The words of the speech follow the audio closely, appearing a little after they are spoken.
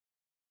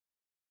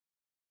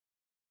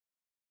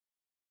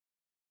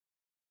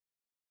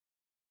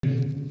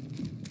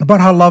about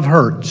how love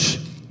hurts.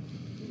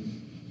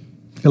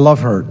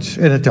 Love hurts,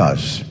 and it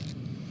does.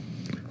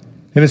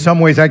 And in some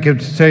ways, I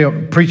could say,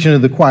 I'm preaching to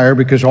the choir,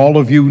 because all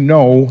of you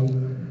know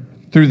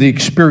through the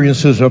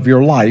experiences of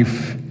your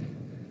life,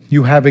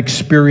 you have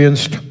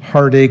experienced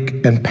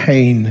heartache and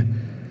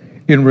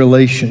pain in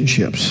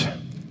relationships.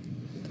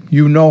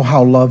 You know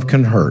how love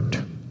can hurt.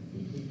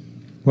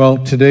 Well,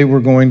 today we're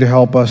going to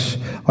help us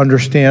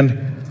understand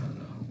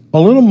a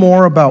little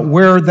more about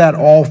where that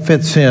all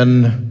fits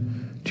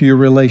in to your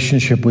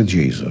relationship with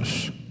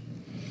Jesus.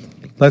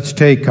 Let's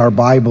take our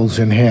Bibles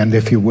in hand,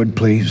 if you would,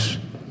 please.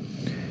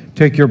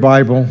 Take your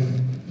Bible.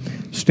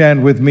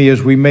 Stand with me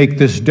as we make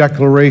this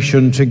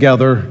declaration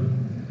together.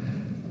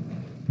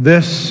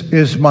 This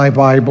is my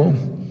Bible.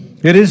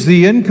 It is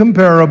the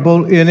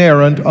incomparable,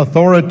 inerrant,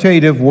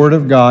 authoritative Word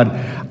of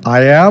God.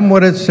 I am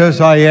what it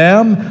says I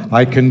am.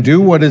 I can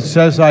do what it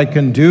says I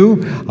can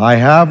do. I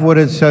have what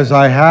it says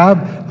I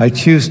have. I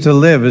choose to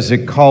live as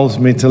it calls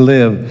me to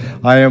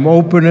live. I am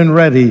open and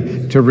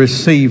ready to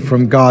receive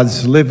from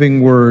God's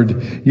living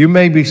Word. You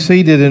may be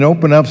seated and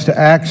open up to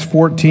Acts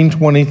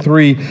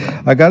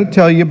 14:23. I got to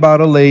tell you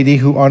about a lady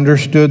who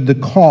understood the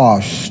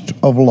cost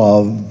of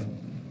love.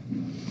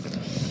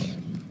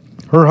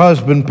 Her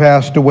husband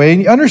passed away.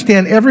 And you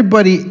understand,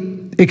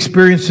 everybody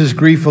experiences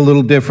grief a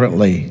little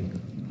differently.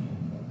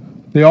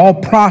 They all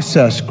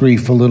process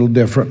grief a little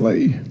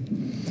differently.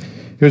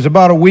 It was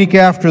about a week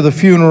after the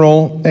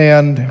funeral,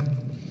 and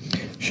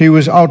she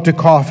was out to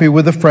coffee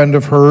with a friend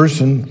of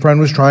hers, and the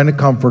friend was trying to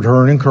comfort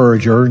her and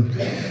encourage her.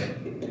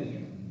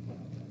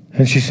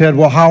 And she said,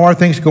 well, how are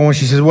things going?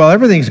 She says, well,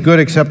 everything's good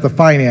except the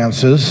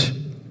finances.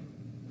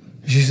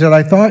 She said,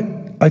 I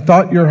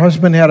thought your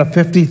husband had a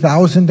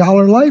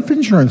 $50,000 life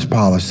insurance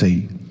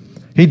policy.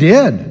 He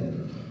did.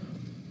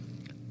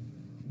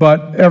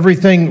 But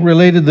everything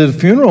related to the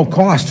funeral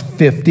cost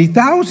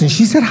 $50,000.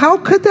 She said, how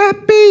could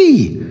that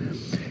be?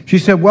 She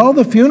said, well,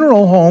 the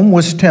funeral home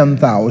was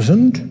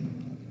 $10,000.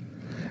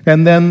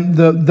 And then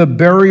the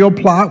burial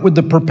plot with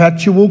the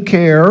perpetual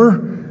care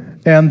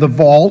and the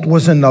vault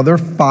was another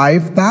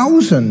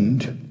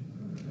 $5,000.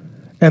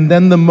 And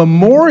then the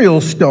memorial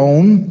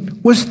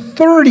stone was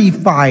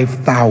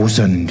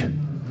 $35,000.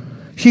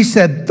 She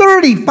said,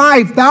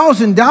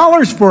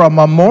 $35,000 for a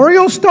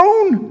memorial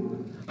stone?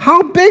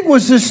 How big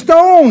was the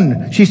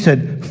stone? She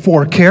said,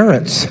 4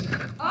 carats.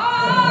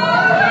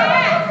 Oh,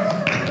 yes!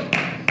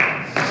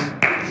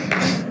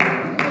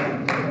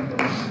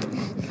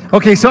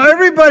 Okay, so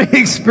everybody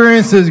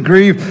experiences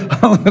grief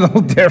a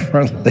little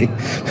differently.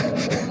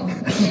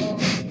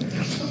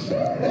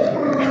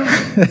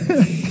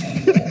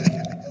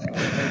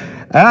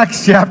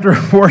 Acts chapter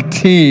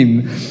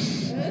 14,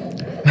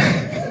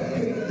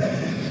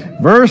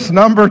 verse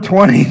number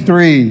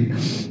 23.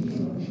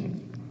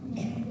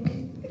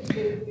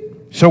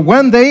 So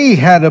when they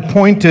had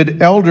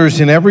appointed elders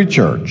in every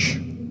church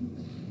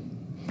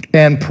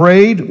and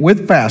prayed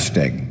with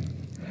fasting,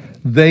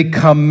 they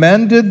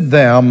commended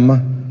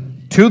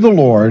them to the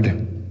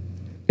Lord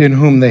in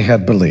whom they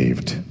had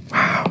believed.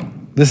 Wow,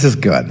 this is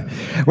good.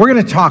 We're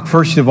going to talk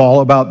first of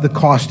all about the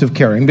cost of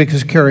caring,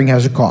 because caring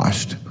has a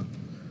cost.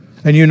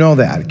 And you know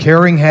that.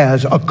 Caring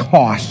has a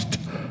cost.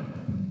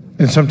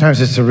 And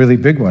sometimes it's a really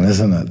big one,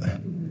 isn't it?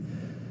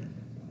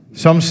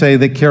 Some say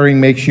that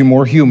caring makes you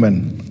more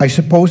human. I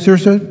suppose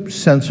there's a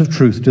sense of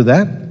truth to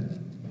that.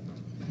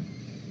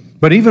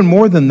 But even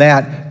more than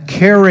that,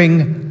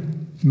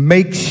 caring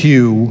makes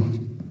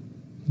you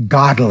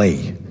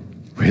godly.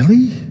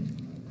 Really?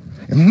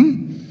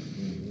 Mm-hmm.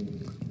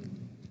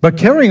 But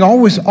caring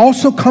always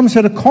also comes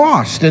at a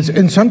cost,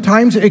 and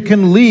sometimes it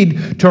can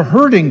lead to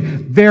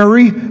hurting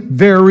very,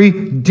 very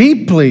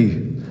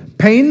deeply.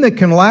 Pain that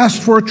can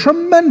last for a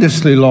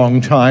tremendously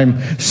long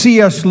time.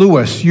 C.S.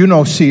 Lewis, you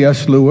know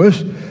C.S.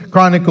 Lewis,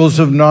 Chronicles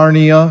of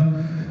Narnia.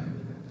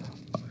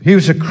 He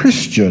was a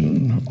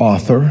Christian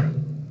author.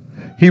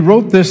 He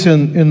wrote this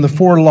in the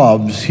Four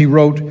Loves. He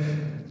wrote,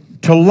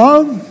 to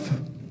love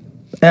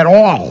at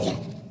all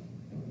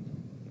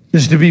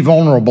is to be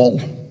vulnerable.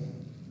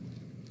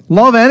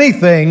 Love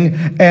anything,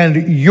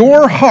 and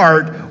your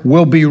heart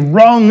will be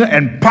wrung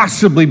and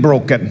possibly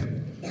broken.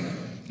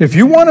 If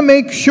you want to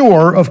make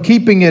sure of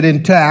keeping it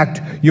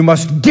intact, you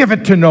must give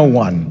it to no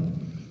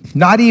one,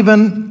 not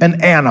even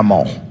an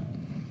animal.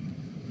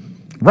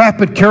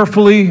 Wrap it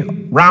carefully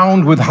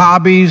round with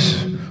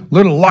hobbies,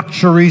 little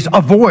luxuries.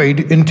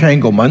 Avoid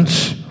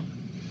entanglements.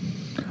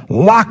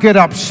 Lock it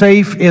up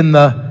safe in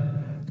the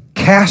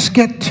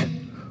casket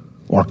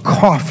or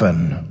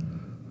coffin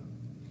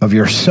of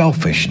your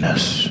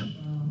selfishness.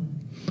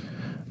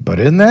 But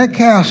in that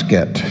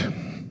casket,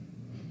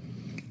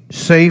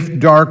 safe,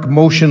 dark,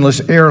 motionless,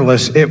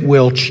 airless, it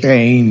will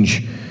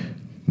change.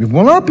 It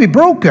will not be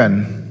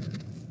broken.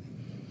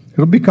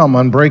 It'll become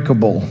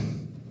unbreakable,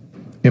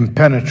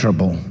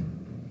 impenetrable,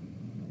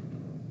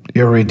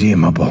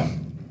 irredeemable.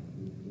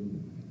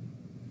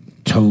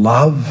 To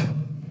love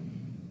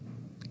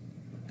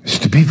is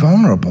to be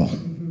vulnerable.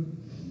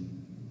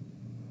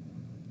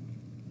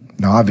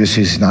 Now,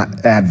 obviously, he's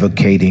not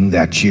advocating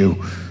that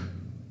you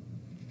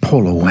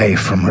pull away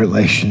from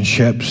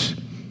relationships.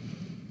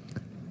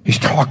 He's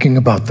talking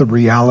about the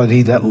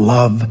reality that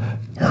love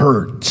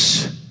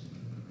hurts.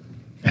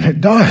 And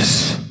it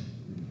does.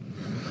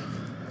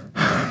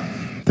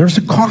 There's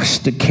a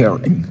cost to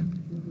caring.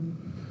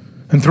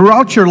 And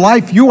throughout your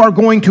life, you are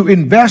going to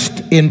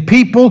invest in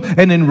people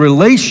and in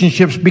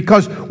relationships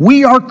because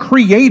we are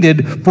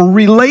created for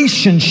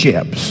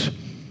relationships.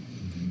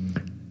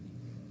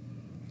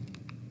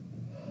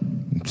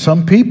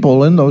 Some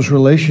people in those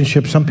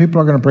relationships, some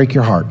people are going to break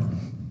your heart.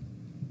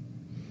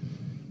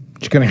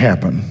 It's going to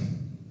happen.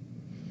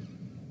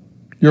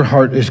 Your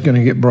heart is going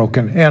to get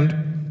broken. And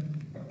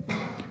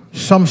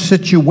some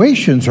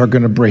situations are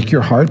going to break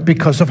your heart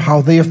because of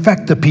how they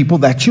affect the people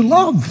that you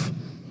love.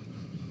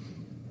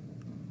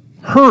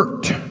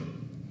 Hurt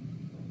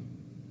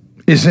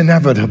is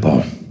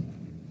inevitable.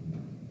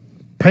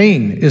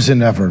 Pain is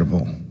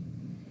inevitable.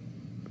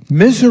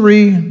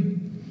 Misery,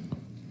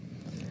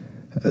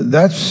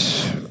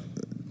 that's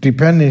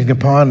depending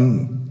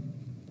upon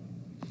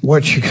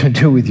what you're going to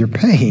do with your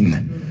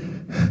pain.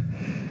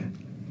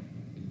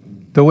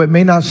 Though it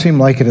may not seem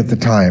like it at the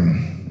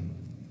time,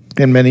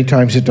 and many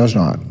times it does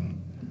not.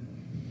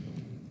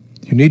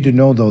 You need to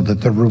know, though, that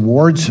the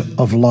rewards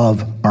of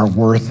love are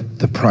worth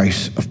the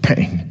price of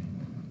pain.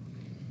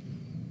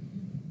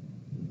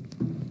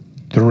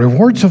 The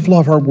rewards of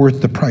love are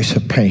worth the price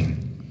of pain.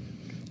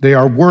 They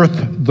are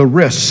worth the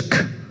risk,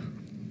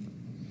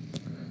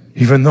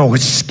 even though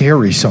it's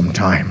scary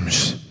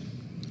sometimes.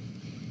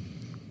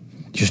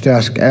 Just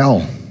ask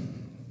Al.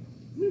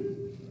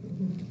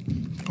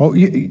 Oh,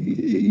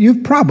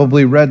 you've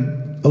probably read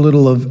a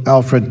little of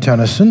Alfred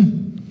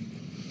Tennyson.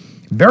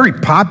 Very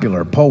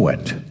popular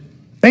poet,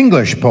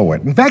 English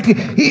poet. In fact,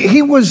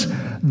 he was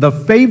the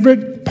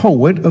favorite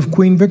poet of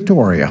Queen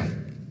Victoria.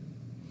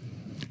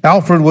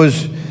 Alfred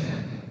was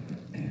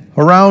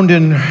around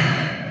in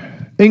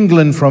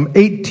England from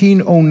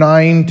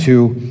 1809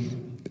 to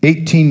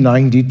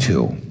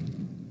 1892.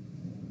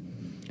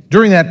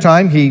 During that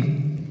time,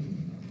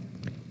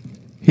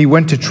 he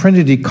went to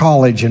Trinity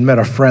College and met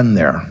a friend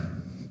there.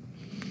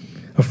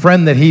 A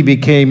friend that he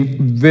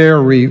became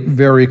very,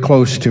 very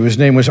close to. His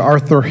name was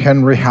Arthur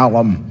Henry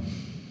Hallam.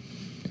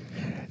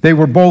 They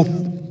were both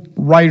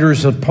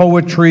writers of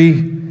poetry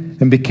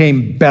and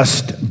became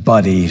best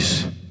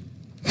buddies.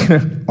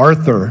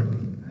 Arthur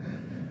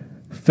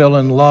fell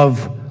in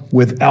love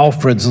with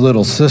Alfred's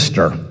little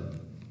sister.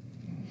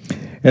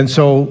 And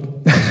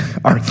so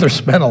Arthur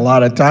spent a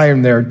lot of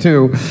time there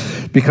too,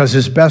 because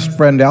his best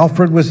friend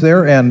Alfred was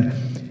there and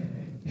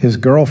his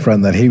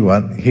girlfriend that he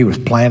was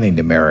planning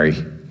to marry.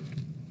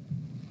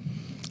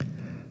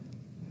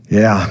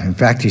 Yeah, in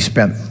fact, he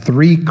spent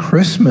 3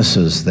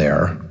 Christmases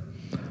there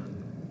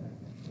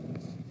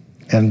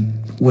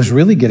and was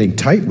really getting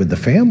tight with the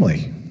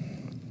family.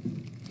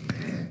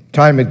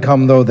 Time had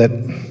come, though, that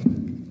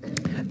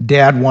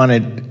Dad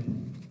wanted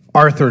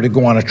Arthur to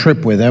go on a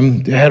trip with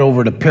him, to head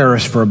over to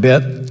Paris for a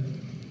bit,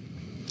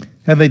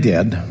 and they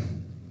did.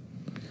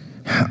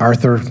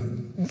 Arthur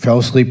fell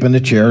asleep in the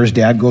chair. His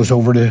dad goes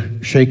over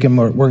to shake him.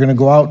 We're going to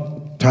go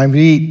out. Time to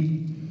eat.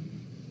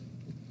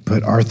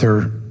 But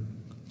Arthur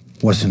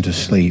wasn't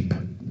asleep.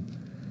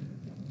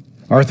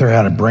 Arthur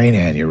had a brain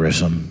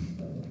aneurysm.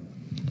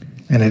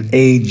 And at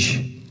age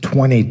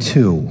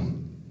 22,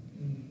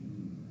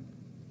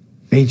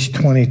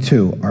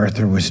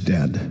 Arthur was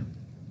dead.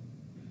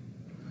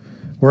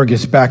 Word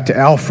gets back to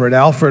Alfred.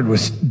 Alfred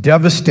was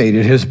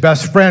devastated. His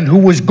best friend, who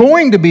was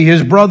going to be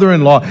his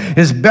brother-in-law,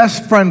 his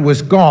best friend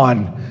was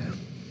gone.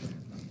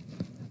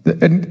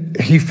 And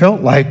he felt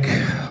like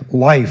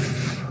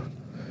life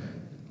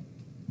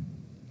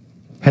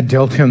had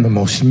dealt him the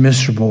most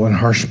miserable and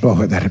harsh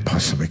blow that it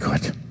possibly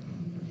could.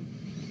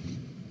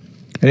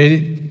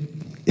 And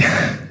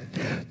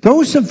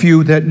those of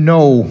you that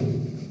know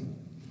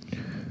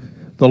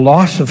the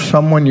loss of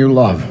someone you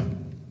love,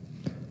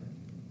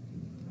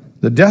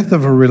 the death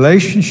of a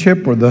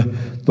relationship or the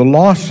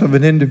loss of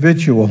an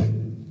individual,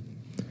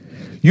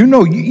 you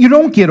know, you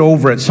don't get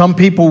over it. Some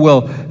people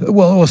will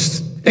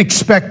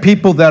expect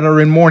people that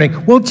are in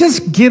mourning, well,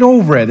 just get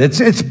over it.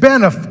 It's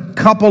been a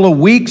couple of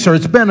weeks or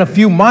it's been a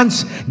few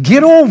months.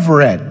 Get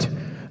over it.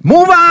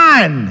 Move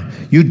on.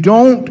 You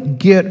don't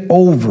get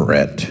over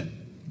it.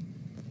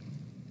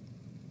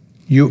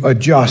 You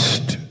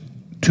adjust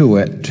to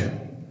it.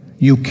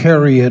 You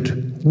carry it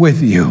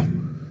with you.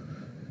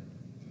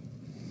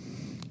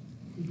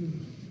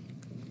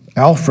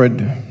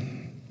 Alfred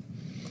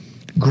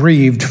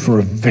grieved for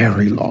a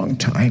very long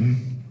time.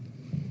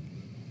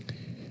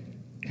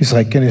 He's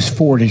like in his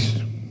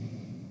 40s.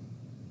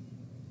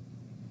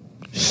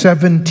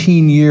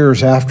 17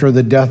 years after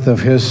the death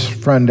of his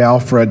friend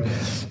Alfred,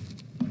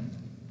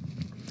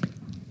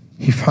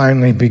 he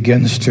finally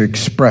begins to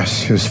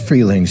express his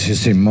feelings,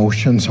 his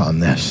emotions on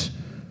this.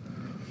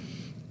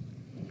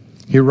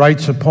 He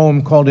writes a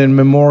poem called In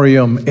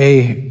Memoriam,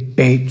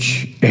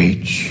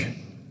 A.H.H.,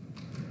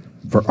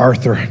 for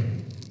Arthur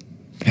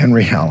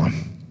Henry Hallam.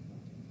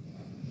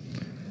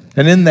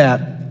 And in that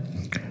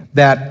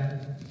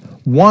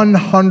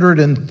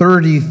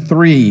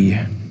 133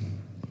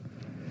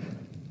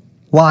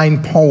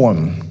 line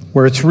poem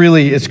where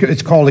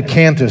it's called a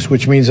cantus,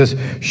 which means it's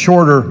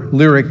shorter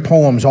lyric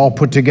poems all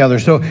put together.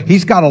 So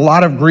he's got a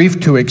lot of grief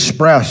to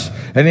express,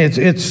 and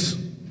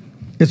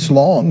it's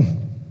long.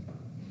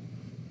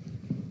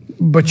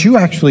 But you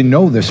actually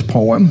know this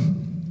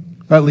poem,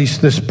 at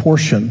least this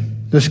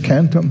portion, this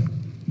cantum.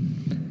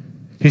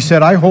 He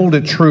said, I hold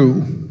it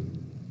true,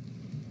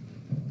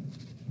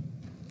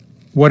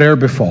 whate'er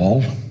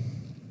befall.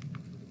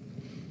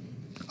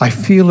 I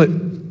feel it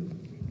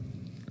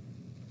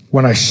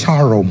when I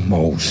sorrow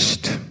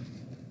most.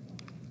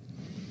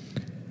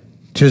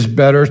 'Tis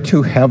better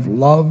to have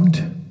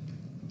loved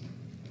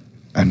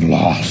and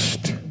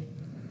lost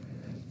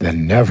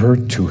than never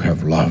to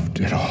have loved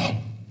at all.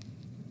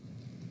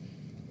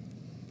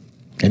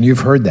 And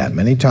you've heard that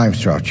many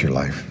times throughout your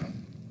life.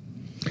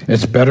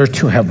 It's better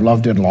to have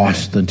loved and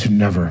lost than to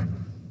never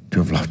to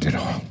have loved at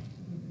all.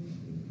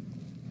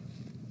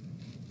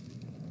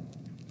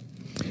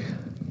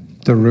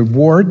 The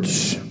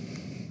rewards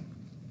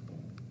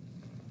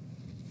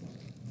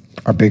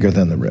are bigger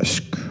than the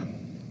risk.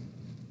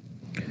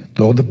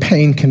 Though the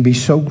pain can be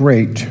so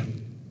great,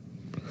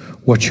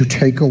 what you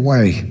take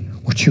away,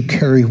 what you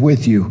carry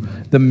with you,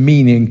 the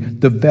meaning,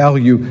 the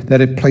value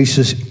that it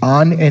places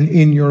on and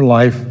in your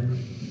life,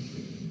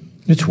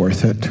 it's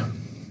worth it.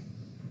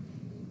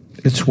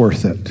 It's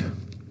worth it.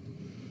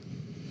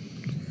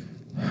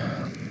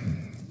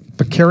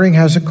 But caring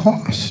has a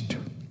cost.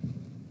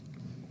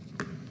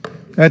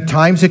 At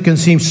times it can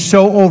seem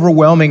so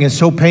overwhelming and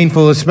so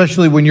painful,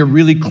 especially when you're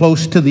really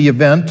close to the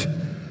event.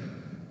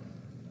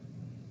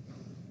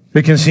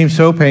 It can seem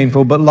so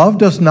painful, but love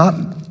does not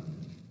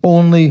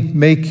only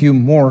make you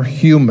more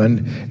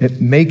human,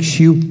 it makes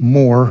you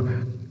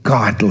more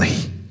godly.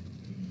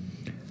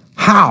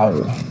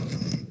 How?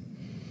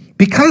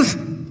 Because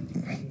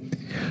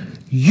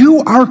you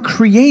are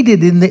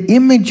created in the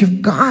image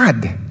of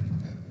God.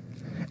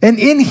 And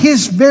in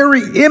His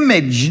very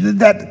image,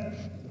 that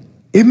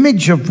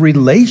image of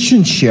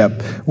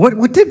relationship,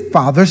 what did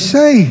Father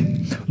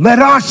say? Let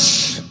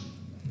us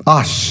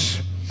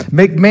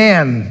make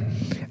man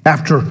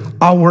after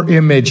our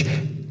image,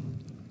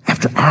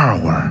 after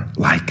our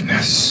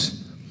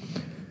likeness.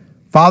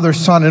 Father,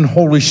 Son, and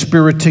Holy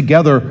Spirit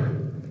together,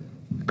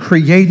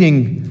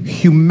 creating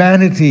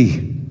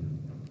humanity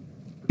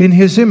in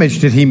His image.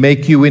 Did He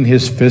make you in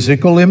His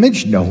physical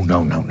image? No.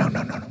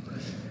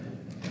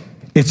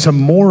 It's a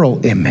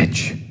moral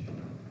image.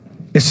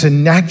 It's a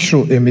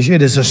natural image.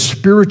 It is a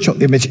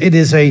spiritual image.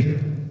 It's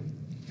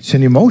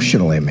an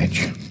emotional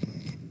image.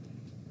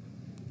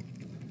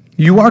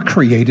 You are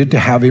created to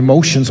have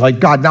emotions like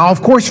God. Now,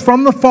 of course,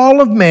 from the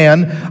fall of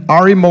man,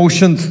 our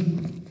emotions,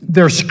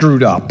 they're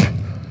screwed up.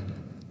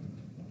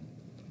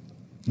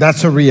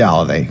 That's a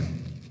reality.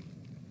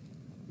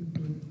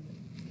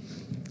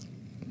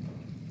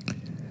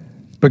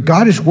 But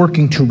God is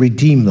working to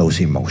redeem those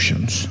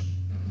emotions,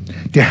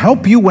 to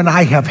help you and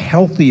I have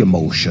healthy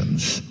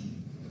emotions.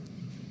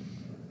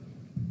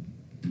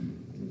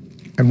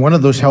 And one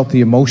of those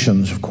healthy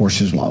emotions, of course,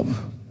 is love,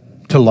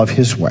 to love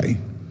His way.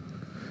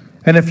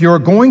 And if you're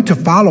going to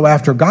follow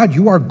after God,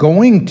 you are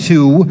going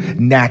to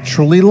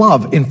naturally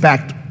love. In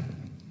fact,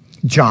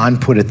 John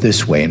put it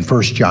this way in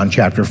 1 John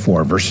chapter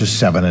 4, verses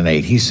 7 and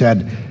 8. He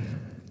said,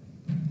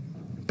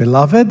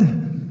 Beloved,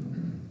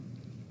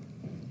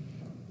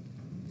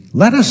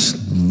 let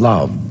us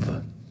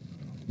love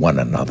one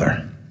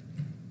another.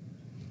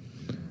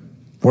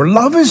 For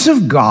love is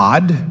of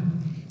God,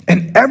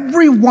 and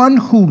everyone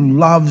who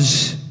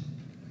loves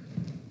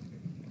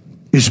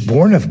is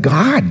born of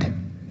God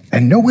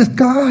and knoweth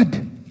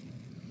God.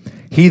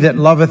 He that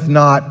loveth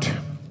not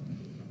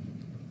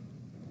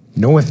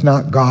knoweth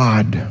not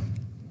God,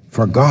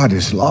 for God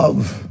is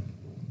love.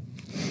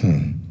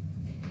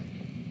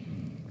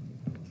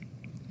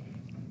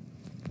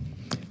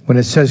 When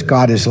it says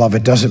God is love,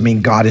 it doesn't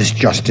mean God is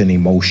just an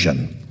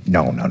emotion.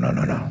 No.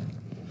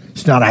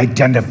 It's not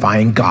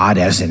identifying God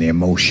as an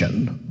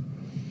emotion.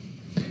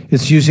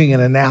 It's using an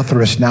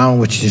anatherist noun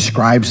which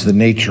describes the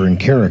nature and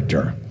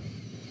character.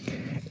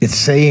 It's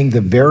saying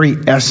the very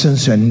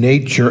essence and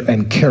nature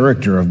and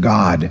character of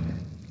God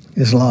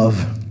is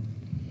love.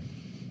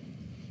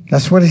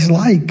 That's what He's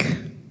like.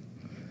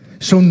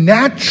 So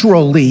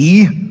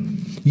naturally,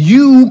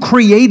 you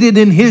created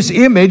in His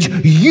image,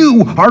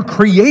 you are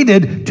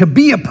created to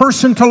be a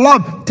person to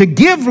love, to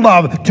give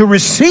love, to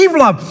receive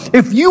love.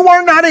 If you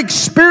are not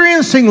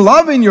experiencing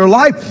love in your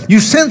life, you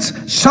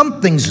sense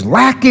something's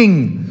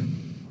lacking.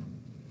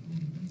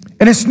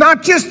 And it's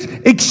not just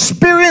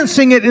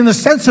experiencing it in the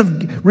sense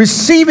of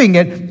receiving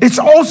it, it's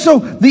also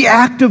the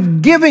act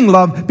of giving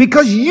love,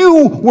 because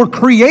you were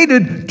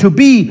created to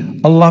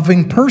be a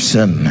loving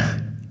person.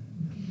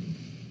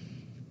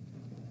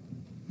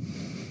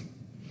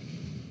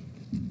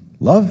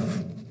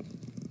 Love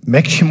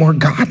makes you more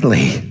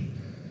godly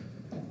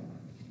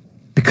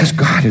because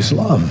God is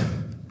love.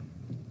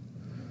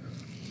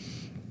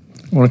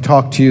 I want to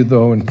talk to you,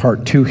 though, in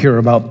part 2 here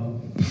about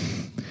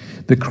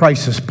the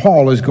crisis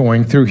Paul is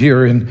going through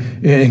here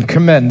in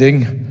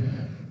commending.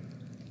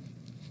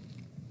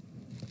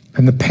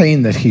 and the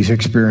pain that he's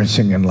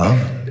experiencing in love.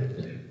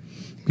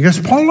 Because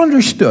Paul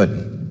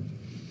understood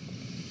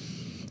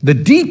the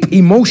deep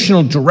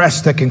emotional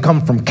duress that can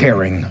come from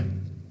caring.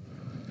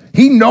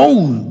 He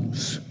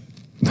knows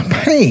the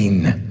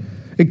pain,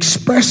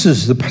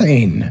 expresses the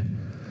pain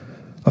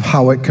of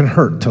how it can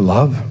hurt to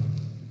love.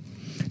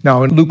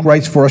 Now, Luke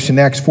writes for us in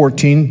Acts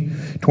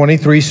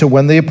 14:23, so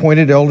when they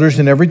appointed elders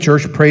in every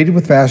church, prayed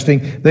with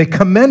fasting, they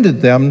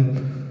commended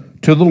them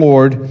to the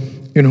Lord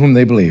in whom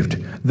they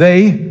believed.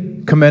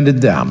 They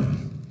commended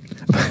them.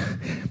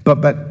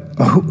 But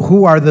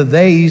who are the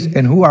theys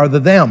and who are the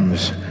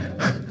thems?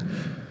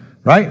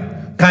 Right?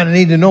 Kind of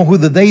need to know who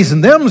the theys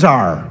and thems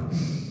are.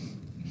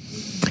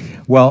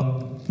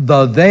 Well,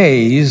 the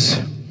theys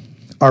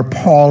are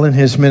Paul and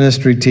his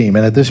ministry team.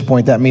 And at this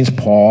point, that means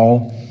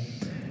Paul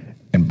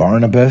and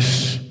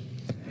Barnabas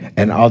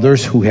and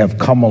others who have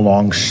come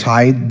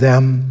alongside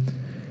them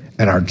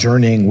and are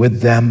journeying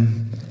with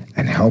them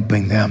and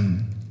helping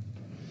them.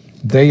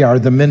 They are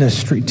the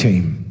ministry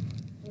team.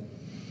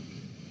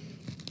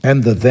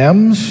 And the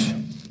thems,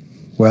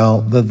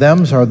 well, the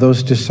thems are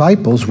those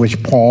disciples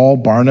which Paul,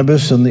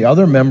 Barnabas, and the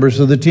other members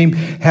of the team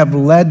have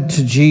led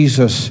to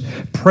Jesus,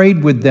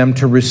 prayed with them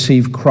to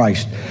receive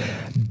Christ,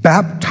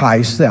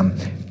 baptized them,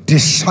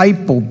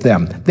 discipled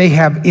them. They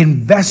have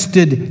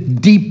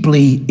invested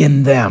deeply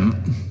in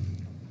them.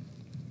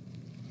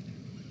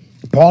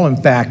 Paul, in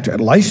fact, at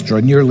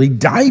Lystra nearly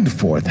died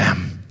for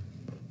them.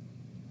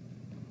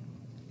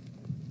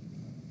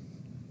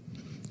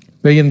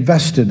 They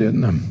invested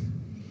in them.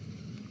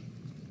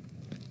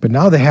 But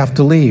now they have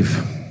to leave.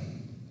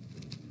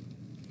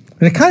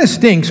 And it kind of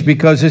stinks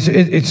because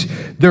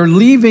they're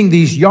leaving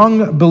these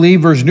young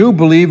believers, new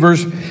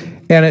believers,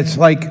 and it's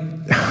like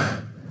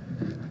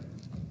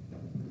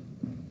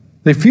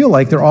they feel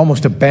like they're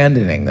almost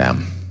abandoning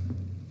them.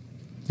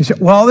 You say,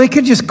 well, they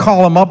could just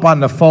call them up on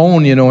the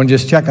phone, and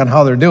just check on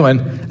how they're doing.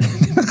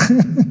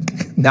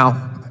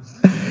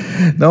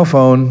 No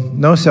phone,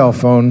 no cell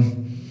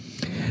phone,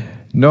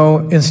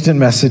 no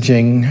instant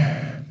messaging,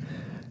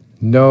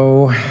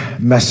 no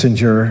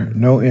messenger,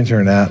 no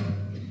internet.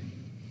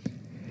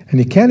 And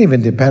you can't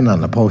even depend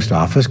on the post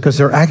office because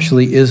there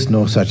actually is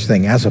no such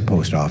thing as a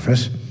post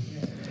office.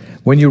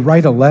 When you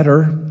write a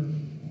letter,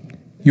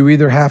 you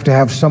either have to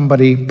have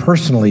somebody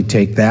personally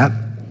take that,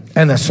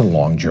 and that's a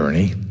long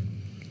journey,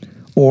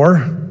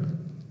 or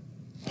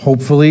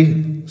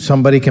hopefully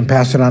somebody can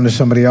pass it on to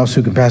somebody else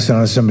who can pass it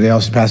on to somebody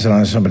else, pass it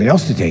on to somebody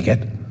else to take it.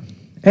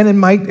 And it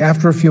might,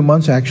 after a few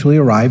months, actually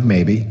arrive,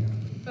 maybe.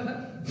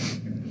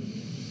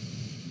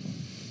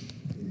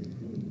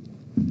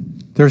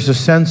 There's a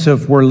sense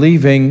of we're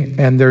leaving,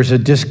 and there's a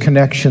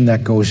disconnection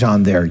that goes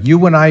on there.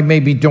 You and I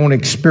maybe don't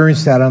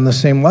experience that on the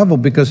same level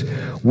because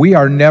we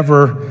are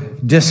never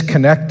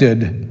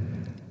disconnected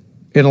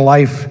in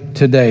life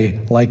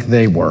today like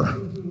they were.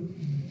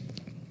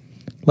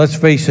 Let's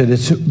face it,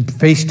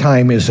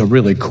 FaceTime is a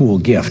really cool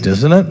gift,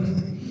 isn't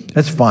it?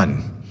 It's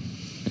fun.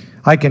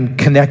 I can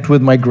connect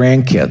with my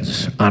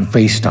grandkids on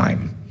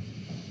FaceTime.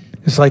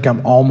 It's like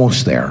I'm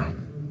almost there.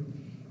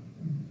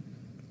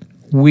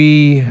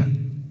 We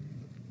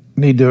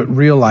need to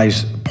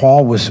realize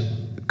Paul was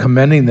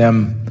commending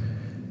them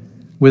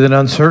with an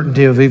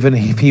uncertainty of even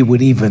if he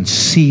would even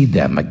see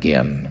them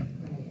again.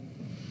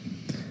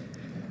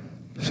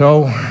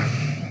 So,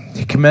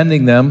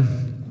 commending them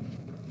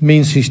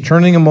means he's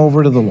turning them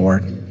over to the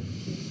Lord.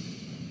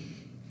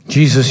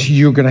 Jesus,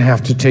 you're going to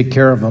have to take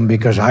care of them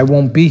because I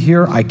won't be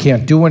here. I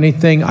can't do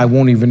anything. I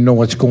won't even know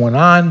what's going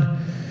on.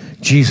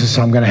 Jesus,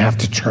 I'm going to have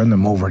to turn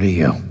them over to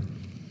you.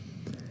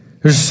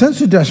 There's a sense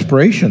of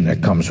desperation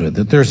that comes with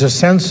it. There's a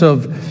sense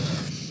of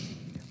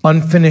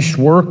unfinished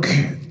work.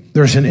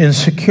 There's an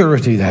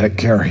insecurity that it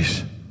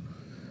carries.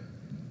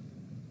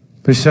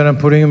 But he said, I'm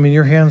putting them in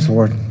your hands,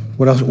 Lord.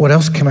 What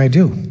else can I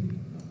do?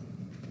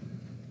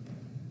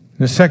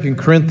 In 2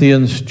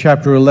 Corinthians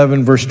chapter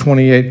 11, verse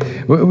 28,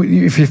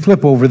 if you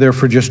flip over there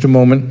for just a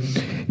moment,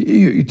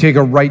 you take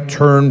a right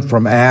turn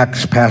from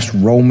Acts past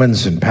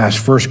Romans and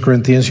past 1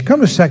 Corinthians. You come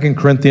to 2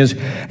 Corinthians,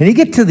 and you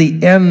get to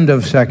the end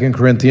of 2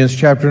 Corinthians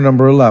chapter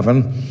number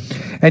 11,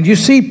 and you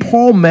see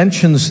Paul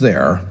mentions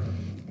there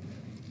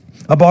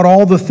about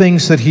all the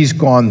things that he's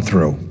gone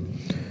through.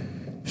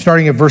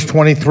 Starting at verse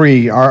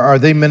 23, are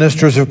they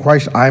ministers of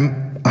Christ?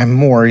 I'm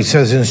more. He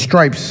says, in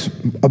stripes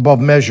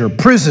above measure,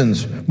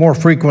 prisons more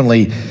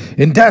frequently,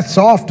 in deaths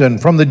often.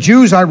 From the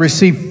Jews I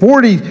received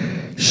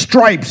 40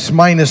 stripes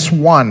minus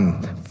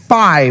 1.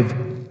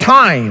 5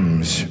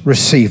 times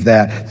received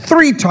that.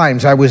 3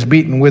 times I was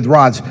beaten with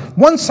rods.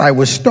 Once I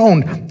was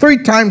stoned.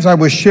 3 times I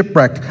was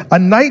shipwrecked. A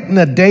night and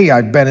a day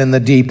I've been in the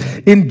deep.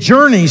 In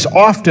journeys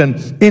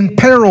often. In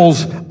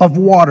perils of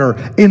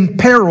water. In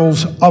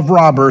perils of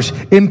robbers.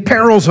 In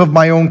perils of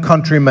my own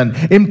countrymen.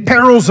 In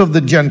perils of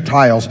the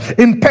Gentiles.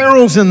 In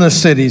perils in the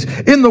cities.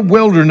 In the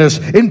wilderness.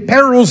 In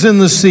perils in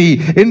the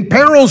sea. In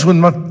perils with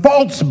my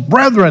false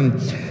brethren.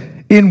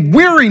 In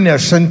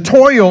weariness and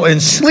toil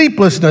and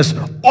sleeplessness,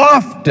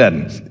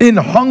 often in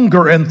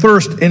hunger and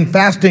thirst, in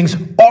fastings,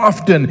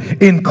 often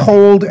in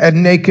cold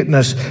and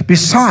nakedness.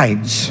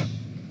 Besides,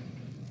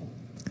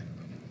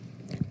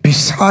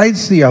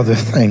 besides the other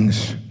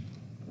things,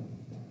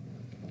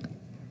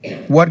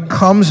 what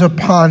comes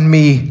upon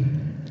me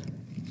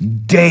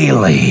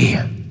daily,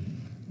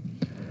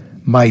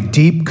 my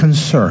deep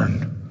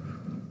concern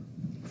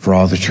for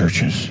all the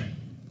churches.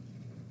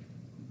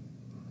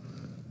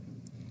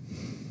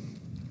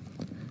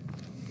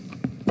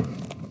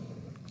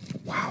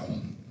 Wow.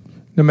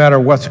 No matter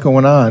what's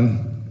going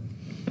on,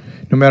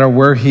 no matter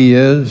where he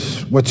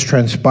is, what's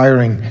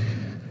transpiring,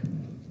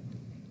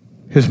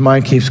 his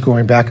mind keeps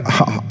going back.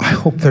 I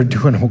hope they're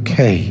doing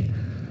okay.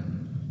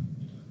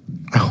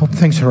 I hope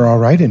things are all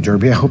right in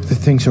Derbe. I hope that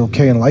things are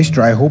okay in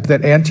Lystra. I hope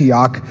that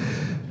Antioch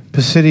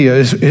Pisidia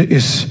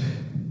is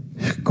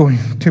going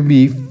to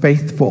be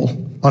faithful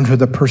under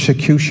the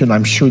persecution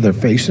I'm sure they're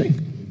facing.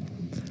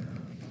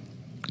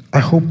 I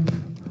hope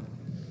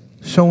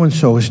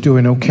so-and-so is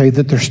doing okay,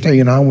 that they're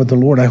staying on with the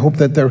Lord. I hope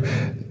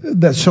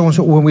that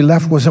so-and-so, when we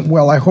left, wasn't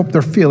well. I hope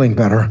they're feeling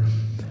better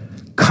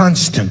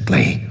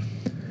constantly.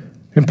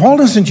 And Paul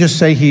doesn't just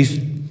say he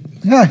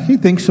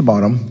thinks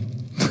about them.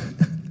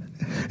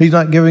 He's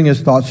not giving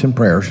his thoughts and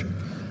prayers.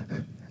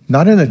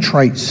 Not in a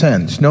trite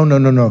sense.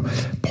 No.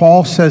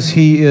 Paul says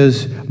he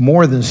is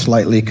more than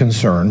slightly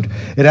concerned.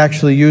 It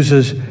actually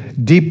uses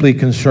deeply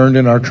concerned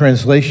in our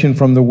translation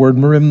from the word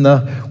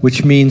merimna,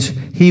 which means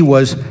he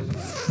was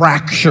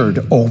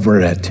fractured over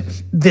it.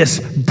 This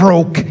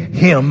broke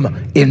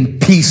him in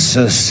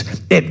pieces.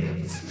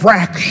 It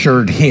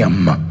fractured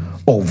him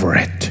over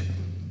it.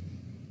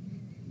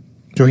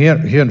 So he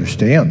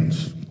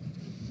understands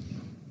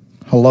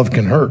how love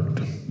can hurt.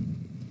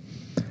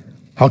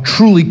 How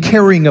truly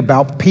caring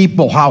about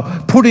people,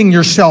 how putting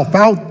yourself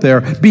out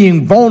there,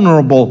 being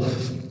vulnerable,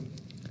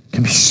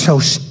 can be so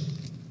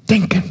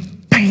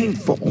stinking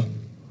painful.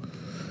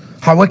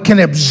 How it can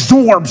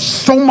absorb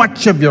so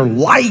much of your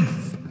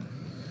life.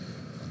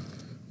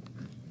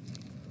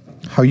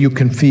 How you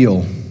can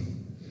feel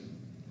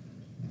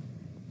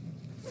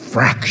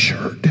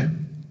fractured.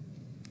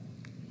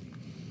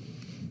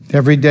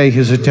 Every day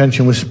his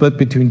attention was split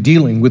between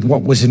dealing with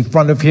what was in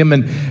front of him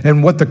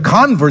and what the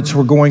converts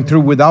were going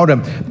through without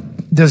him.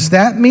 Does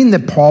that mean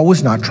that Paul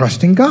was not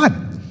trusting God?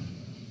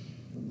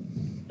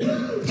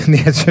 And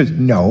the answer is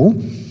no.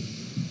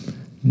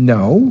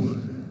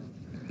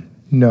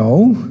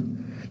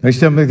 I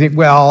still think,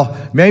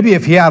 well, maybe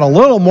if he had a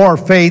little more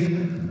faith.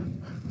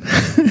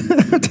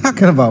 I'm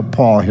talking about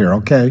Paul here,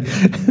 okay?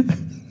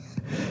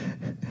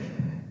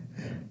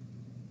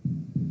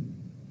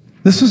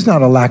 This is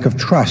not a lack of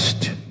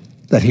trust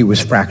that he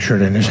was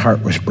fractured and his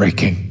heart was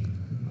breaking.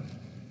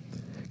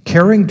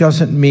 Caring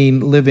doesn't mean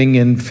living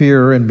in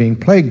fear and being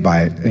plagued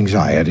by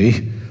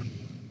anxiety.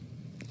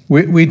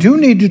 We do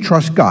need to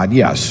trust God,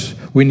 yes.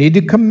 We need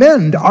to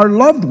commend our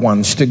loved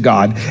ones to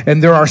God.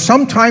 And there are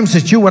some times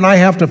that you and I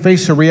have to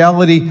face a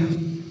reality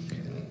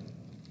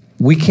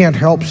we can't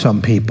help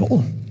some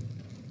people.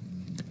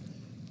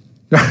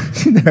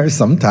 There are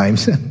some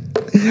times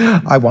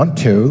I want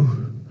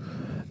to.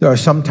 There are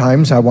some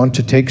times I want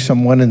to take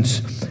someone and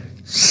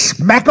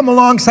smack them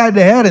alongside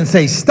the head and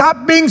say,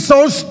 stop being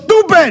so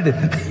stupid.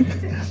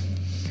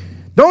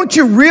 Don't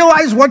you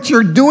realize what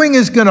you're doing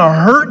is going to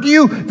hurt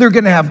you? They're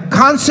going to have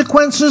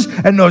consequences,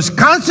 and those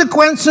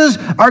consequences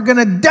are going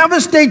to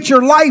devastate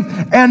your life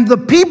and the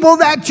people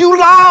that you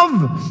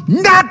love.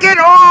 Knock it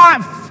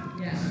off.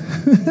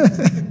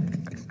 Yeah.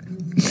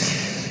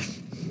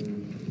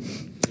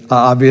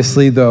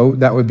 Obviously, though,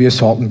 that would be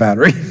assault and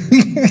battery.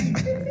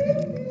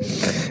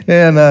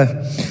 And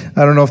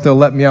I don't know if they'll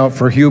let me out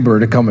for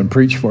Huber to come and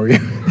preach for you.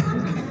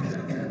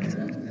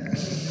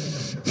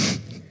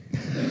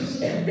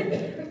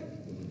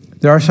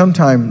 There are some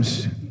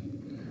times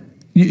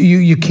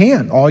you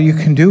can't. All you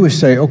can do is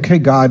say, okay,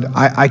 God,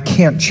 I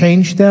can't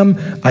change them.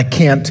 I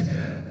can't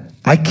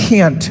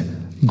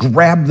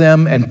grab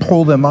them and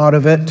pull them out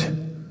of it.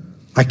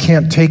 I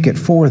can't take it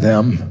for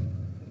them.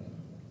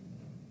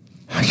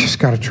 I just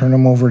got to turn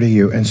them over to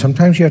you. And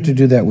sometimes you have to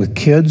do that with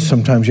kids.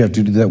 Sometimes you have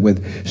to do that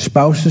with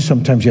spouses.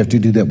 Sometimes you have to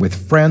do that with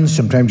friends.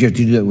 Sometimes you have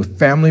to do that with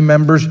family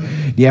members.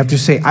 You have to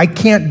say, I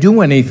can't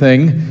do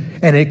anything.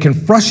 And it can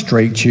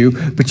frustrate you.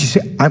 But you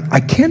say,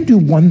 I can do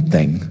one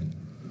thing.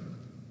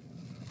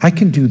 I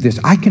can do this.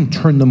 I can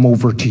turn them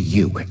over to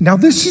you. Now,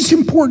 this is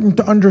important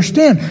to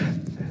understand.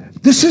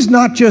 This is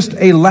not just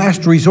a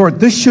last resort.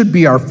 This should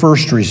be our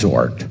first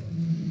resort.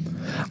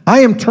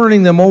 I am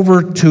turning them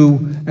over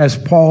to, as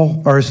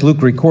Paul or as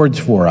Luke records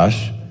for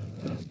us,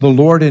 the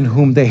Lord in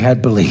whom they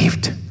had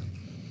believed.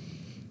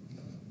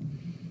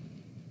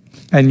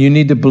 And you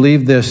need to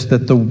believe this,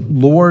 that the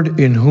Lord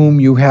in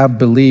whom you have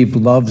believed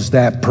loves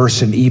that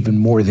person even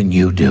more than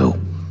you do.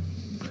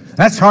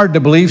 That's hard to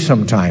believe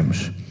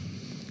sometimes.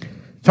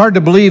 It's hard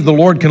to believe the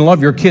Lord can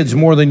love your kids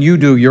more than you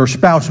do, your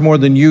spouse more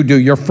than you do,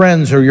 your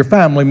friends or your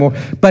family more,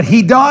 but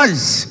He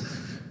does.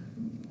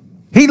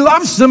 He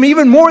loves them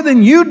even more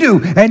than you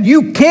do, and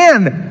you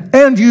can,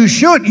 and you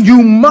should.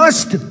 You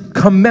must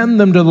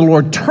commend them to the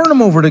Lord. Turn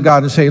them over to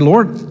God and say,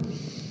 Lord,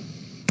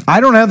 I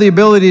don't have the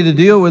ability to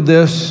deal with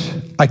this.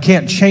 I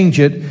can't change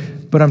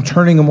it, but I'm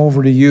turning them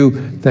over to you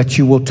that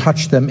you will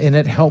touch them in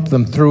it, help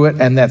them through it,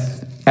 and that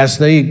as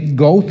they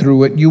go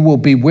through it, you will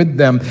be with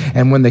them.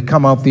 And when they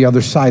come out the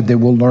other side, they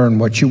will learn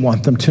what you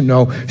want them to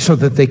know so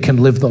that they can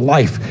live the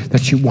life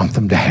that you want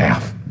them to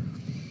have.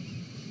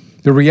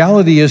 The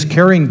reality is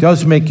caring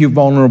does make you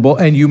vulnerable,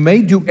 and you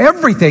may do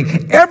everything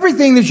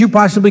that you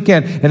possibly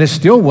can, and it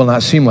still will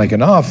not seem like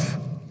enough.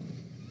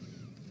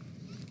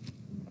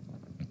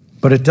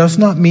 But it does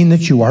not mean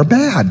that you are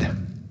bad.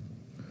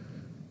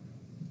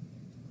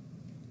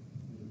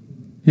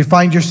 You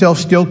find yourself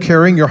still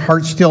caring, your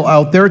heart's still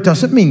out there. It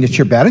doesn't mean that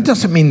you're bad. It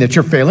doesn't mean that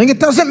you're failing. It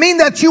doesn't mean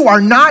that you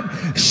are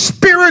not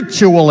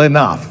spiritual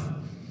enough.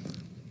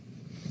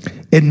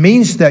 It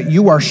means that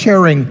you are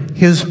sharing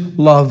His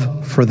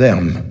love for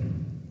them.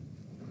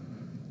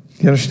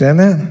 You understand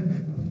that?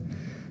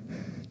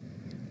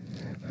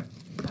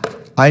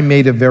 I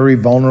made a very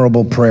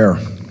vulnerable prayer.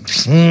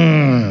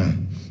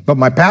 But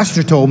my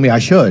pastor told me I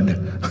should.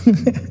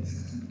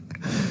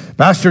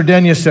 Pastor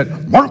Denya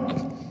said, Mark,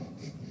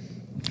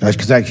 that's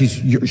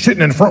because you're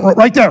sitting in the front row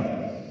right there.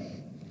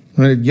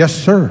 And I said, yes,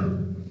 sir,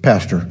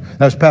 Pastor.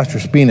 That was Pastor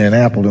Spina in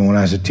Appleton when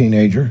I was a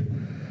teenager.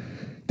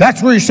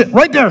 That's where you sit,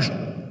 right there.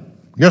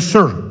 Yes,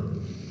 sir.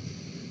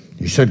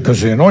 He said,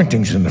 because the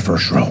anointing's in the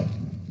first row.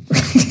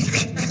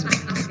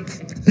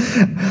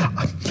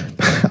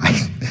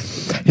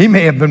 He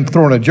may have been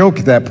throwing a joke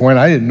at that point.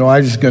 I didn't know. I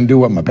was just going to do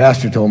what my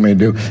pastor told me to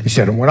do. He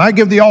said, when I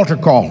give the altar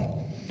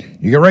call,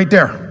 you get right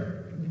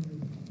there.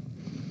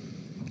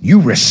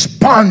 You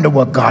respond to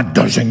what God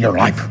does in your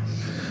life.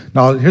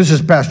 Now, here's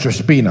his Pastor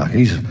Spina.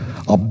 He's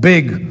a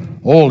big,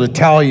 old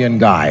Italian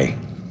guy.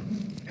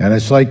 And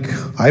it's like,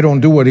 I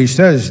don't do what he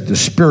says, the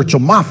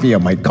spiritual mafia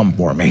might come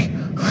for me.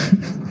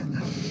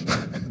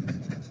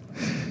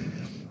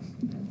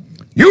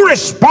 You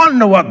respond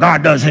to what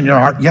God does in your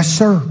heart. Yes,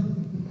 sir.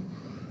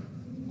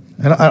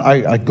 And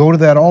I go to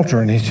that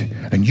altar,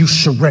 and you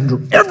surrender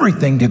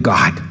everything to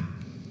God.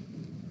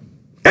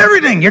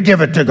 Everything, you give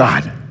it to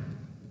God.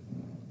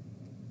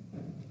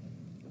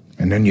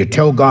 And then you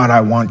tell God,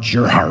 I want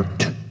your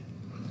heart.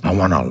 I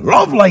want to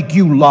love like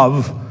you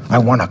love. I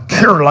want to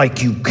care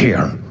like you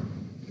care.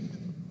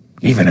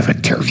 Even if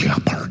it tears you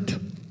apart.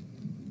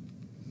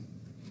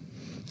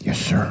 Yes,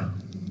 sir.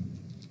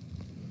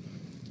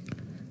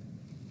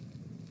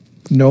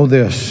 Know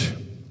this,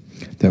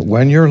 that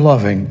when you're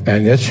loving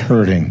and it's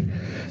hurting,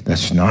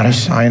 that's not a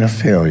sign of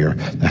failure.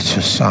 That's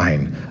a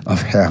sign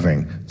of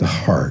having the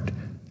heart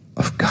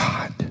of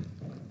God.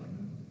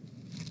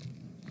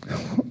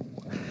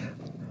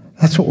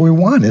 That's what we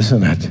want,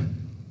 isn't it?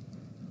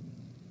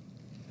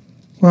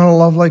 We want to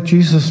love like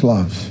Jesus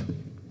loves.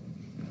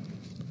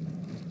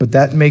 But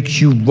that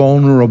makes you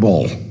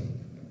vulnerable.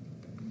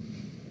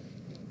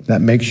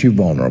 That makes you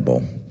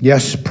vulnerable.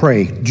 Yes,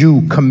 pray.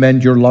 Do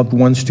commend your loved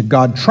ones to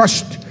God.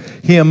 Trust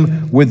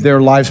Him with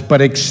their lives,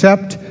 but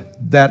accept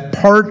that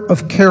part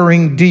of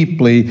caring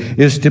deeply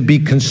is to be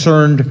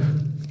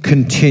concerned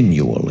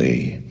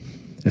continually.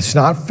 It's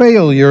not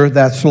failure,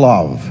 that's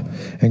love.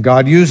 And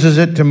God uses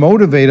it to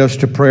motivate us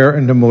to prayer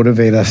and to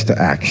motivate us to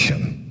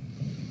action.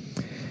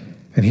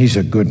 And He's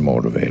a good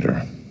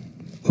motivator.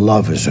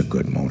 Love is a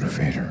good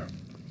motivator.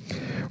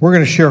 We're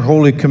going to share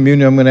Holy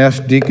Communion. I'm going to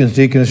ask deacons,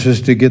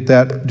 deaconesses to get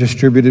that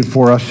distributed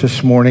for us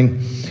this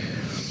morning.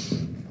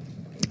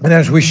 And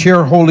as we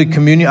share Holy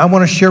Communion, I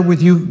want to share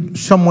with you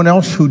someone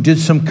else who did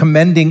some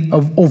commending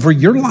over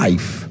your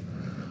life.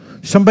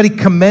 Somebody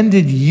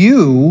commended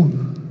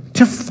you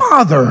to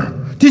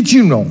Father. Did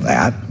you know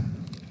that?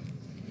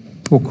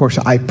 Well, of course,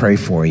 I pray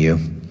for you.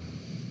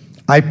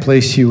 I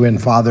place you in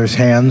Father's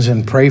hands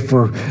and pray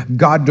for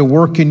God to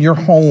work in your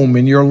home,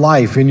 in your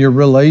life, in your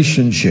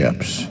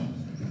relationships.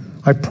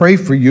 I pray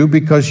for you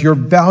because you're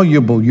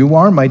valuable. You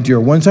are, my dear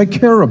ones. I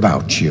care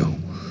about you.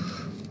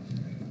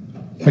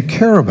 I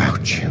care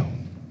about you.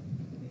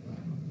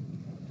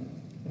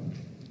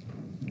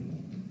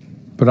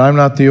 But I'm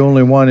not the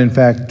only one. In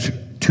fact,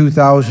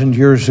 2,000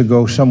 years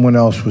ago, someone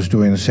else was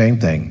doing the same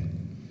thing.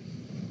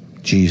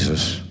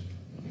 Jesus.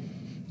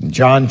 In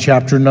John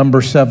chapter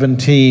number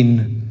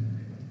 17,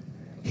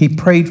 He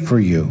prayed for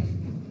you.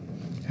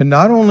 And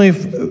not only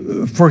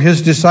for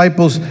His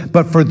disciples,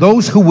 but for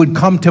those who would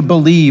come to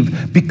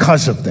believe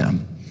because of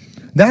them.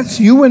 That's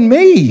you and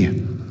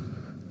me.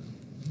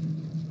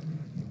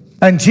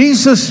 And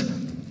Jesus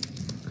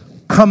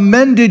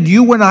commended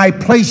you and I,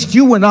 placed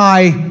you and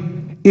I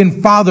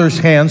in Father's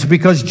hands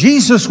because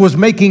Jesus was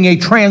making a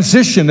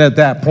transition at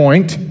that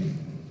point.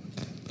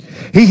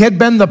 He had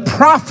been the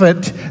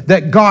prophet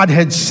that God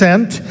had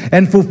sent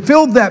and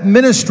fulfilled that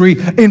ministry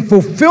in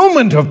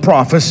fulfillment of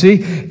prophecy.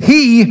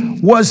 He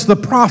was the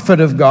prophet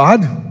of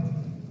God,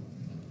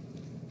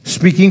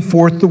 speaking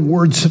forth the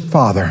words of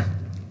Father.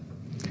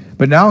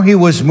 But now he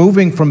was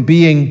moving from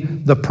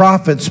being the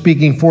prophet,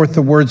 speaking forth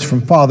the words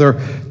from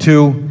Father,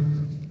 to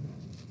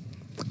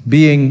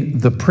being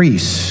the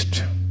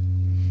priest.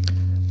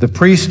 The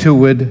priest who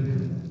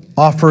would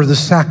offer the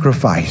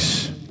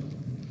sacrifice.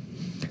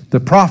 The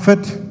prophet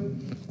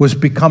was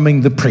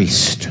becoming the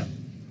priest.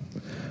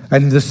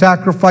 And the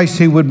sacrifice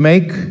he would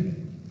make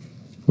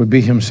would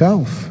be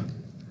himself.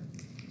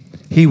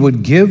 He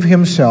would give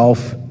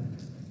himself,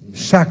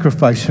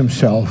 sacrifice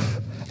himself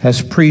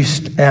as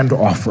priest and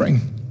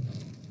offering.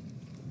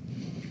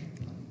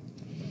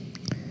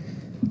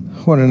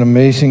 What an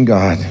amazing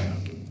God.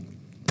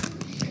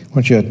 I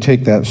want you to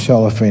take that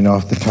cellophane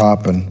off the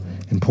top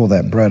and pull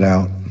that bread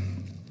out.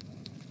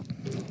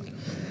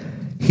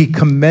 He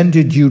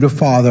commended you to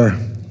Father.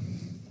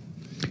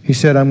 He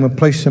said, I'm going to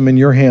place them in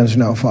your hands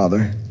now,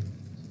 Father.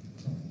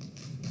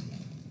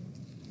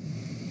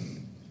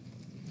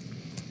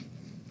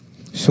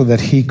 So that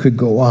he could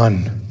go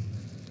on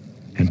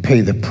and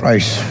pay the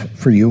price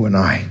for you and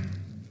I.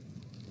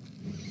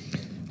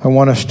 I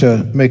want us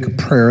to make a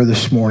prayer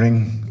this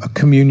morning, a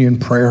communion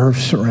prayer of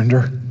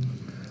surrender,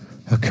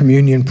 a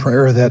communion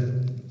prayer that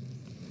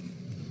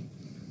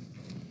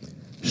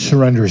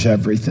surrenders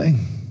everything.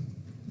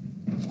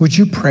 Would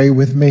you pray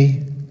with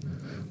me?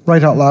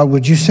 Right out loud,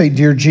 would you say,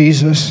 Dear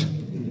Jesus,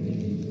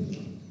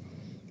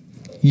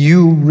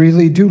 you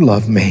really do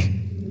love me.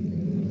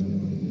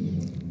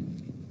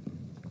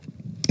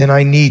 And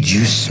I need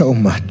you so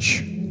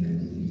much.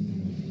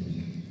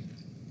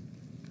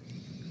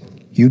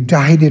 You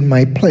died in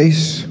my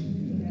place.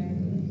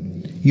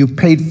 You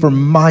paid for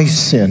my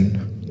sin.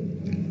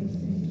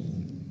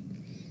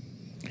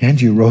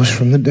 And you rose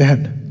from the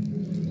dead.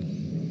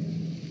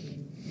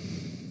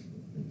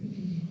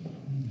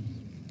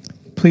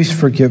 Please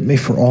forgive me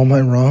for all my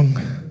wrong.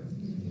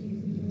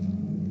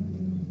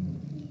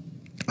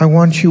 I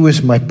want you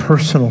as my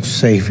personal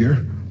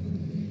Savior,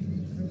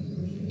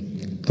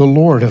 the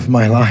Lord of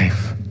my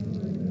life.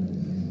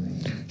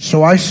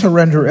 So I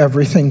surrender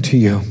everything to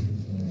you.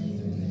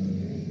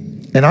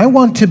 And I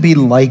want to be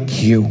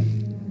like you.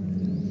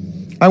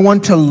 I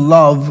want to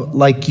love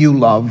like you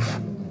love.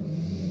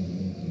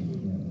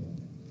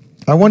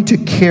 I want to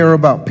care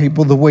about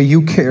people the way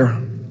you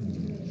care.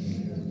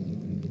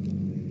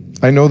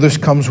 I know this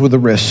comes with a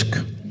risk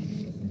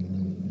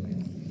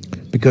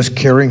because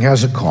caring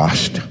has a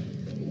cost.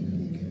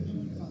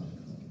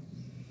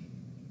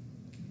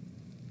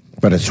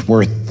 But it's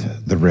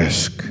worth the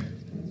risk.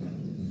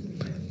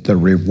 The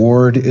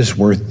reward is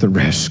worth the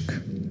risk.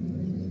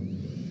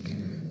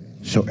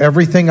 So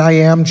everything I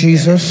am,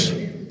 Jesus,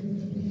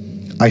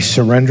 I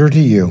surrender to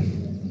you.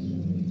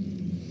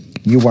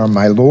 You are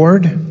my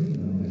Lord.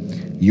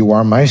 You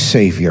are my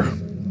Savior.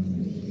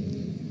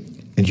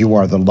 And you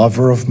are the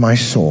lover of my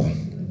soul.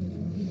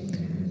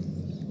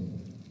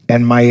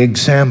 And my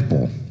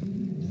example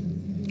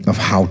of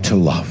how to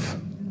love.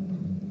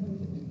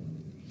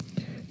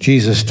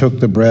 Jesus took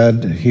the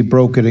bread, he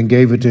broke it and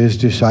gave it to his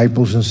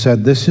disciples and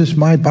said, this is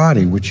my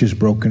body which is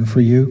broken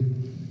for you.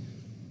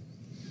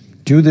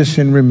 Do this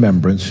in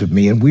remembrance of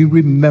me. And we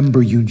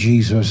remember you,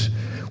 Jesus.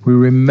 We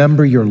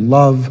remember your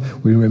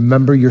love. We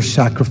remember your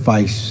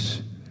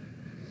sacrifice.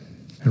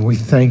 And we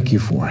thank you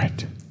for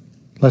it.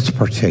 Let's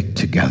partake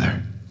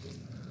together.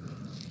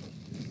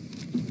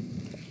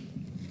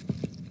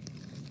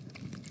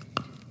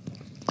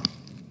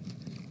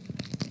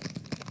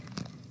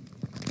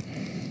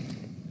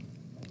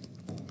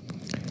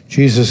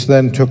 Jesus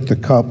then took the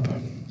cup,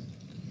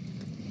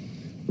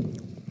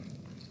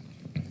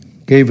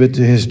 gave it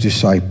to his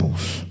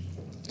disciples.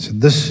 He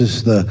said, this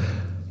is the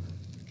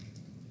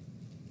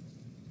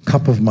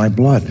cup of my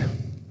blood,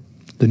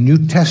 the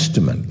New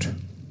Testament,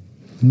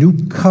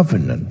 new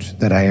covenant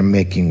that I am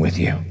making with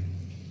you.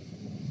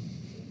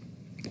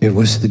 It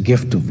was the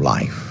gift of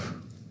life.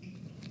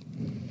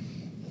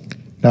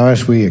 Now,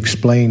 as we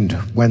explained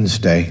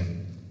Wednesday,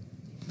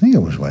 I think it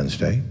was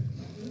Wednesday,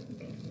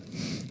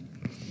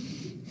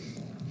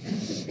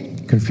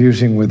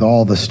 confusing with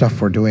all the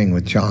stuff we're doing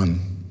with John.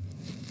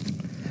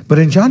 But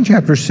in John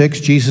chapter 6,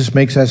 Jesus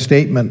makes that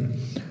statement.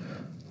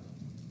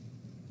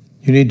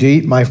 You need to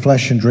eat my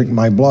flesh and drink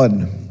my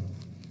blood.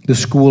 The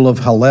school of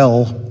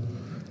Hillel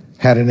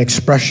had an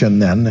expression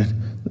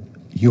then,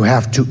 you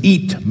have to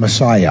eat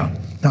Messiah.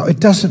 Now,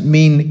 it doesn't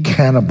mean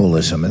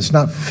cannibalism. It's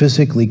not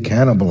physically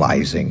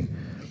cannibalizing.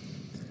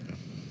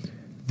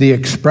 The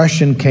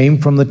expression came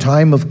from the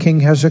time of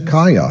King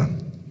Hezekiah,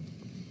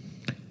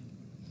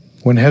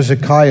 when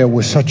Hezekiah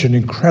was such an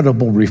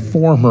incredible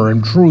reformer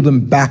and drew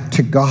them back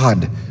to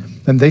God.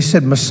 And they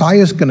said,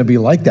 Messiah's going to be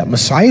like that.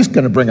 Messiah's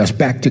going to bring us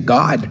back to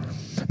God.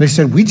 They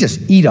said, we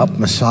just eat up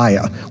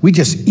Messiah. We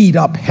just eat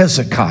up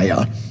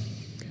Hezekiah.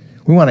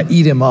 We want to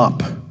eat him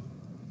up.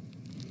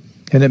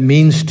 And it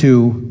means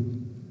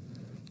to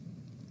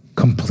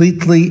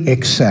completely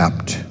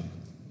accept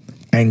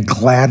and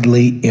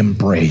gladly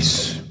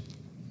embrace.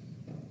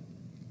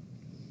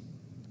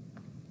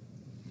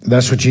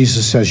 That's what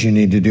Jesus says you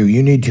need to do.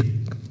 You need to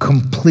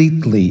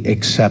completely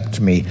accept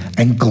me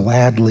and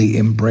gladly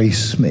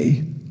embrace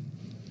me.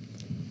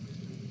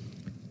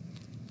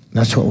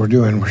 That's what we're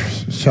doing. We're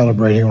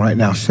celebrating right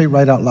now. Say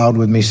right out loud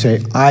with me.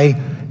 Say, I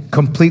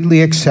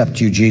completely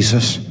accept you,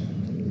 Jesus.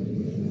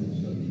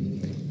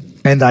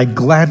 And I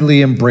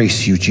gladly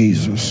embrace you,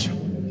 Jesus.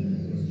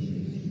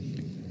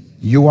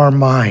 You are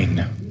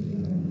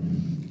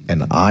mine,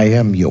 and I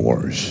am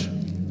yours.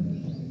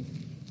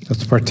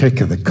 Let's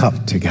partake of the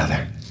cup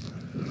together.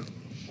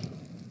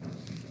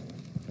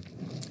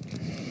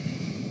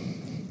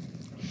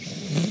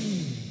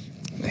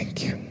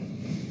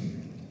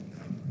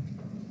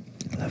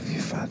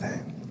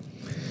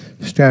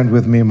 Stand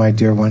with me, my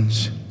dear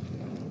ones.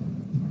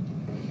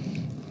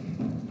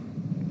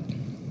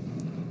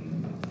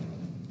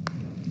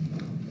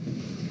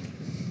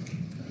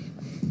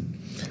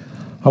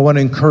 I want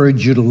to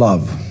encourage you to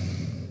love.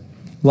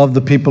 Love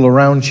the people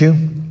around you.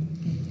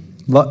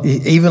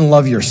 Even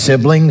love your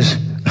siblings.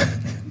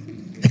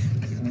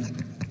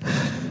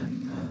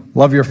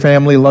 Love your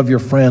family, love your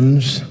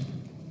friends.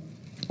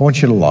 I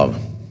want you to love.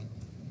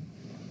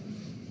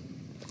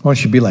 I want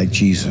you to be like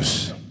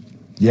Jesus.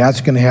 Yeah,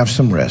 it's going to have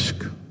some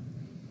risk,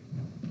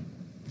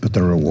 but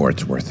the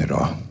reward's worth it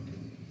all.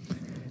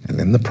 And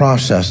in the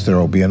process, there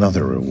will be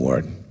another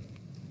reward.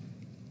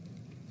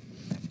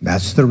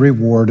 That's the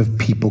reward of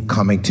people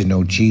coming to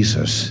know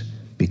Jesus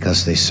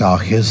because they saw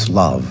his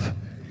love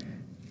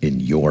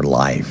in your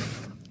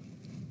life.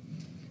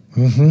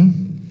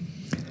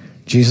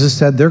 Jesus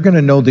said, they're going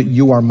to know that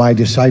you are my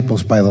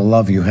disciples by the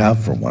love you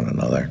have for one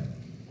another.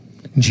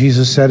 And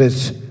Jesus said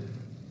it's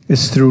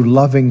through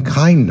loving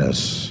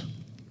kindness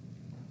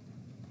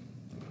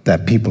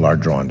that people are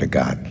drawn to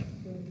God.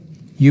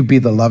 You be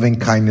the loving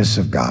kindness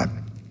of God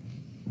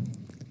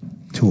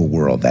to a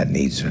world that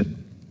needs it.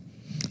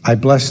 I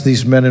bless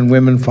these men and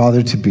women,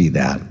 Father, to be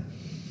that.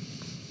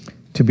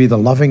 To be the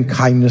loving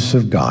kindness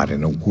of God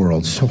in a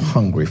world so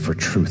hungry for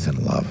truth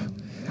and love.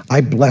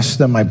 I bless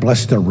them. I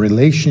bless their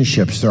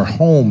relationships, their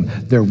home,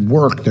 their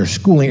work, their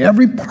schooling,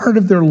 every part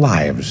of their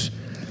lives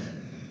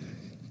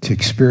to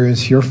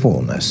experience your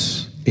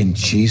fullness. In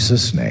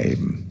Jesus'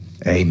 name,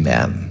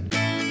 amen.